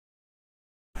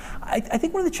I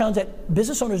think one of the challenges that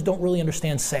business owners don't really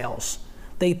understand sales.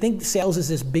 They think sales is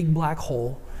this big black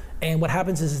hole, and what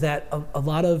happens is that a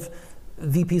lot of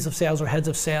VPs of sales or heads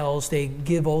of sales, they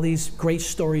give all these great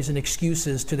stories and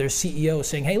excuses to their CEO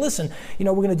saying, hey, listen,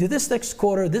 we're going to do this next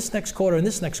quarter, and this next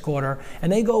quarter,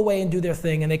 and they go away and do their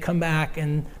thing, and they come back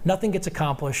and nothing gets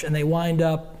accomplished, and they wind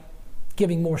up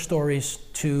giving more stories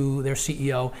to their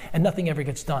CEO, and nothing ever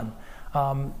gets done.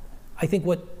 I think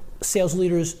what sales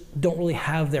leaders don't really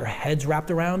have their heads wrapped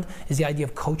around is the idea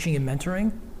of coaching and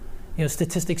mentoring.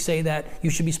 Statistics say that you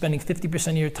should be spending 50%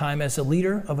 of your time as a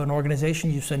leader of an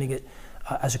organization. You're spending it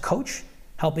as a coach,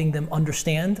 helping them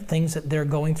understand things that they're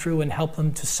going through and help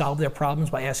them to solve their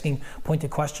problems by asking pointed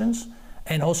questions,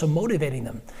 and also motivating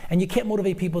them. And you can't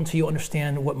motivate people until you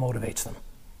understand what motivates them.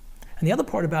 And the other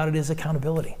part about it is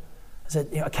accountability.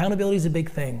 Accountability is a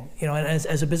big thing. And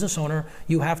as a business owner,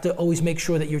 you have to always make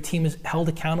sure that your team is held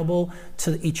accountable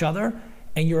to each other,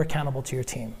 and you're accountable to your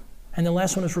team. And the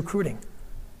last one is recruiting.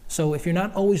 So if you're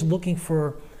not always looking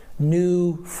for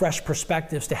new, fresh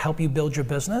perspectives to help you build your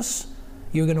business,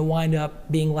 you're going to wind up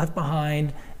being left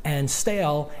behind and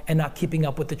stale and not keeping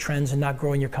up with the trends and not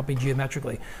growing your company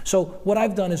geometrically. So what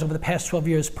I've done is over the past 12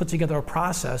 years put together a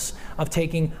process of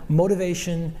taking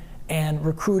motivation and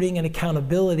recruiting and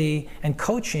accountability and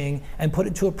coaching and put it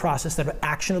into a process that are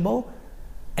actionable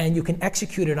and you can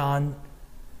execute it on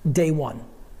day one.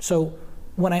 So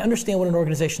when I understand what an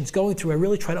organization is going through, I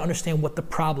really try to understand what the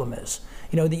problem is.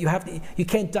 That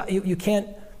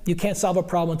you can't solve a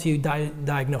problem until you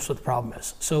diagnose what the problem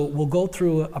is. So we'll go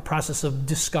through a process of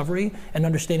discovery and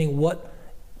understanding what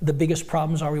the biggest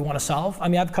problems are we want to solve. I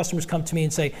have customers come to me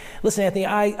and say, listen, Anthony,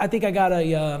 I think I got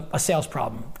a sales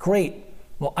problem. Great.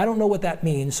 Well, I don't know what that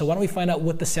means, so why don't we find out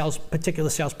what the particular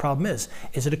sales problem is?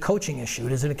 Is it a coaching issue?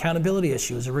 Is it an accountability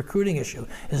issue? Is it a recruiting issue?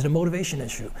 Is it a motivation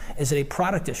issue? Is it a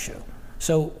product issue?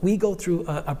 So we go through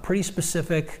a pretty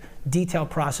specific,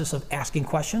 detailed process of asking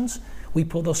questions. We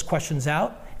pull those questions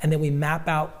out, and then we map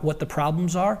out what the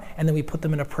problems are, and then we put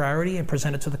them in a priority and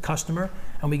present it to the customer,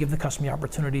 and we give the customer the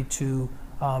opportunity to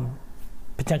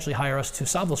potentially hire us to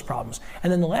solve those problems.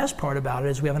 And then the last part about it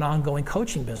is we have an ongoing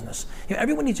coaching business.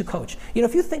 Everyone needs a coach.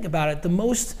 If you think about it, the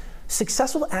most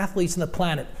successful athletes on the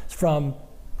planet, from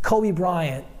Kobe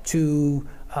Bryant to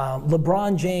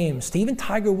LeBron James, to even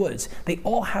Tiger Woods, they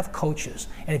all have coaches.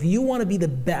 And if you want to be the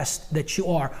best that you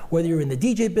are, whether you're in the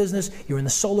DJ business, you're in the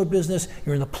solar business,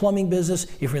 you're in the plumbing business,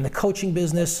 if you're in the coaching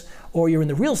business, or you're in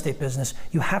the real estate business,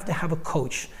 you have to have a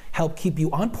coach help keep you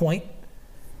on point,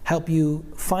 help you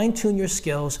fine-tune your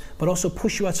skills, but also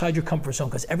push you outside your comfort zone,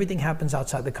 because everything happens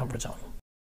outside the comfort zone.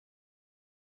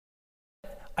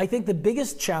 I think the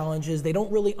biggest challenge is they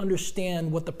don't really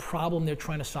understand what the problem they're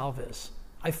trying to solve is.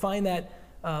 I find that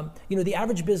the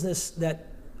average business that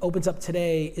opens up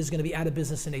today is going to be out of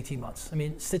business in 18 months.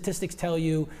 Statistics tell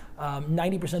you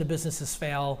 90% of businesses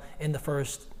fail in the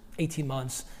first 18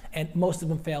 months, and most of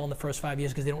them fail in the first 5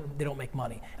 years because they don't make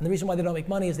money. And the reason why they don't make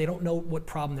money is they don't know what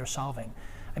problem they're solving.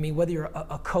 Whether you're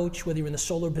a coach, whether you're in the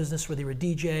solar business, whether you're a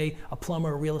DJ, a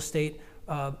plumber, a real estate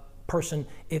person,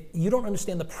 if you don't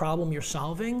understand the problem you're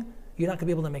solving, you're not going to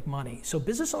be able to make money. So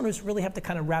business owners really have to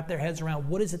kind of wrap their heads around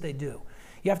what is it they do.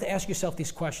 You have to ask yourself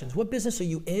these questions. What business are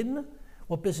you in?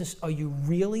 What business are you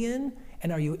really in?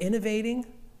 And are you innovating?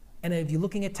 And are you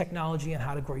looking at technology and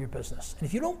how to grow your business? And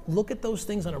if you don't look at those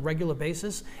things on a regular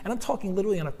basis, and I'm talking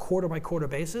literally on a quarter by quarter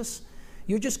basis,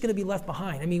 you're just going to be left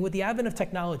behind. With the advent of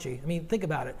technology, think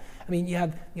about it. You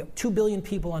have 2 billion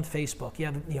people on Facebook. You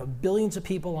have billions of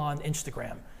people on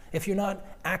Instagram. If you're not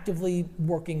actively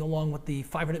working along with the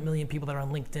 500 million people that are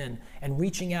on LinkedIn and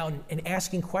reaching out and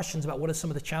asking questions about what are some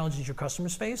of the challenges your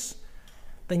customers face,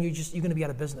 then you're going to be out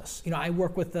of business. I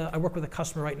work with a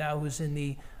customer right now who's in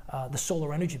the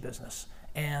solar energy business,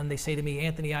 and they say to me,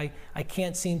 Anthony, I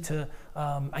can't seem to.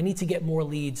 I need to get more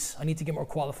leads. I need to get more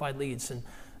qualified leads. And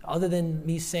other than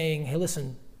me saying, hey,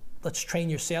 listen, let's train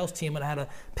your sales team on how to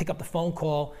pick up the phone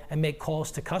call and make calls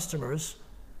to customers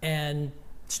and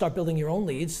start building your own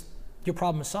leads, your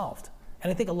problem is solved.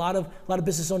 And I think a lot of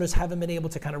business owners haven't been able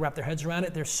to kind of wrap their heads around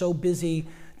it. They're so busy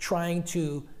trying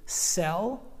to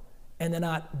sell, and they're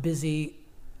not busy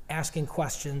asking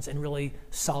questions and really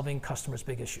solving customers'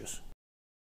 big issues.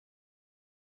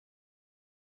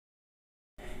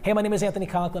 Hey, my name is Anthony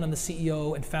Conklin. I'm the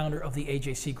CEO and founder of the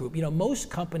AJC Group. Most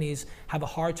companies have a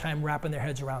hard time wrapping their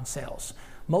heads around sales.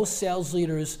 Most sales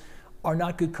leaders are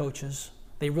not good coaches.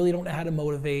 They really don't know how to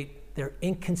motivate. They're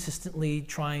inconsistently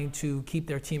trying to keep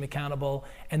their team accountable,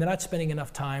 and they're not spending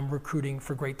enough time recruiting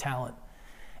for great talent.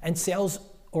 And sales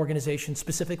organizations,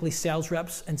 specifically sales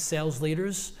reps and sales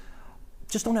leaders,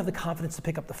 just don't have the confidence to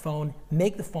pick up the phone,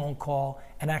 make the phone call,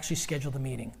 and actually schedule the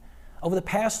meeting. Over the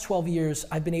past 12 years,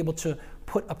 I've been able to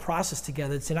put a process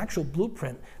together. It's an actual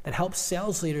blueprint that helps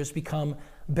sales leaders become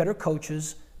better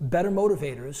coaches, better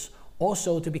motivators,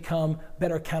 also to become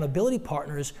better accountability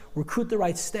partners, recruit the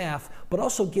right staff, but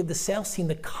also give the sales team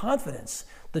the confidence,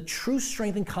 the true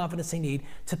strength and confidence they need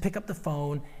to pick up the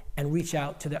phone and reach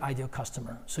out to their ideal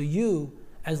customer. So you,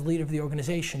 as leader of the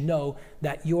organization, know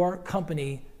that your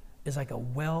company is like a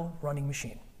well-running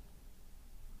machine.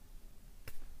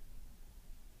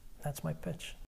 That's my pitch.